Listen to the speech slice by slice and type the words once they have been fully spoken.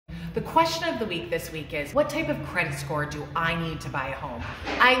The question of the week this week is, what type of credit score do I need to buy a home?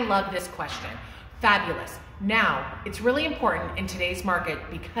 I love this question. Fabulous. Now, it's really important in today's market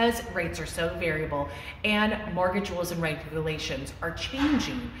because rates are so variable and mortgage rules and regulations are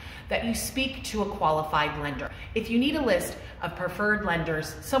changing that you speak to a qualified lender. If you need a list of preferred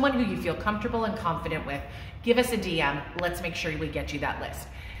lenders, someone who you feel comfortable and confident with, give us a DM. Let's make sure we get you that list.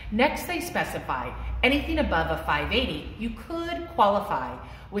 Next, they specify anything above a 580, you could qualify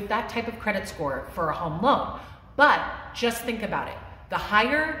with that type of credit score for a home loan. But just think about it. The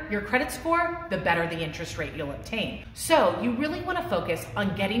higher your credit score, the better the interest rate you'll obtain. So you really want to focus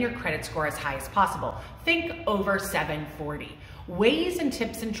on getting your credit score as high as possible. Think over 740. Ways and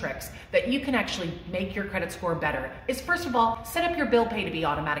tips and tricks that you can actually make your credit score better is, first of all, set up your bill pay to be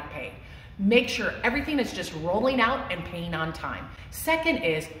automatic pay. Make sure everything is just rolling out and paying on time. Second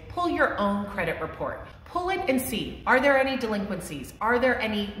is pull your own credit report. Pull it and see, are there any delinquencies? Are there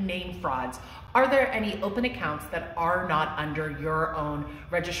any name frauds? Are there any open accounts that are not under your own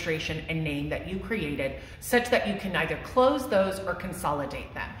registration and name that you created, such that you can either close those or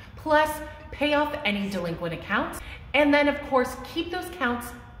consolidate them? Plus, pay off any delinquent accounts. And then of course, keep those accounts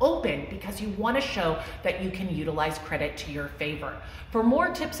open because you want to show that you can utilize credit to your favor. For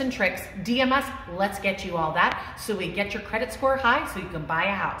more tips and tricks, DM us. Let's get you all that so we get your credit score high so you can buy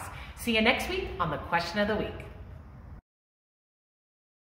a house. See you next week on the question of the week.